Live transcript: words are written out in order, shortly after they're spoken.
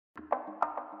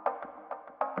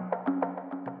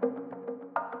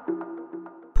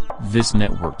This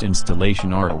networked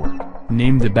installation artwork,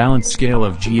 named the balance scale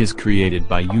of G, is created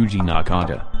by Yuji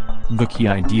Nakada. The key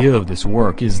idea of this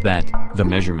work is that the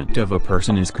measurement of a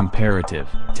person is comparative,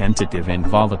 tentative and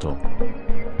volatile.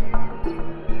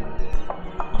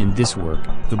 In this work,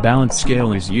 the balance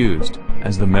scale is used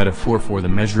as the metaphor for the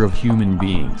measure of human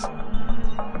beings.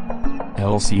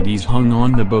 LCDs hung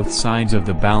on the both sides of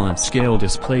the balance scale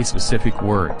display specific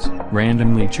words,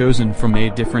 randomly chosen from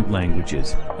 8 different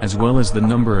languages, as well as the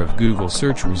number of Google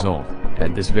search result,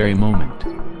 at this very moment.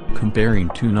 Comparing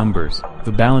two numbers,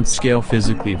 the balance scale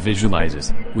physically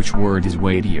visualizes which word is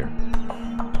weightier.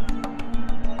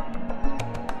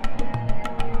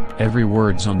 Every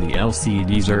words on the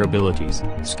LCDs are abilities,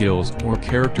 skills or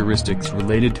characteristics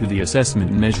related to the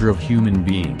assessment measure of human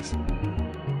beings.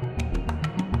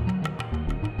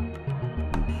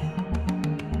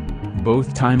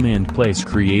 Both time and place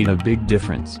create a big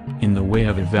difference in the way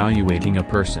of evaluating a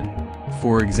person.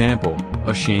 For example,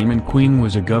 a shaman queen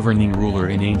was a governing ruler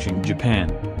in ancient Japan.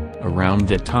 Around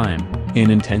that time, an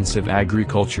intensive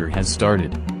agriculture had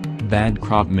started. Bad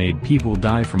crop made people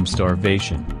die from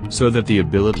starvation, so that the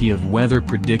ability of weather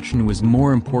prediction was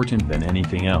more important than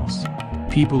anything else.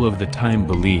 People of the time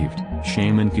believed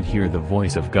shaman could hear the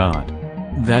voice of God.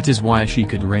 That is why she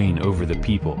could reign over the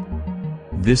people.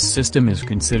 This system is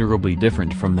considerably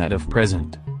different from that of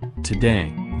present.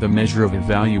 Today, the measure of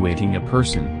evaluating a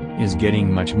person is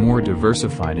getting much more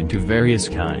diversified into various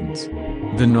kinds.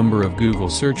 The number of Google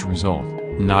search result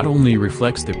not only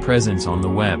reflects the presence on the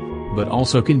web, but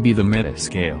also can be the meta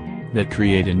scale that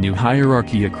create a new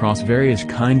hierarchy across various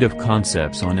kind of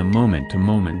concepts on a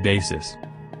moment-to-moment basis.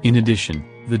 In addition,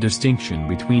 the distinction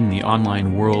between the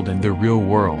online world and the real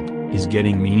world is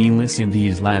getting meaningless in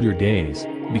these latter days,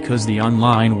 because the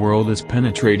online world is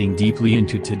penetrating deeply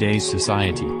into today's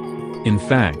society. In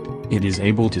fact, it is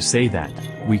able to say that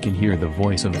we can hear the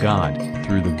voice of God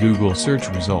through the Google search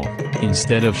result,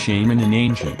 instead of shaman in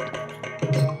ancient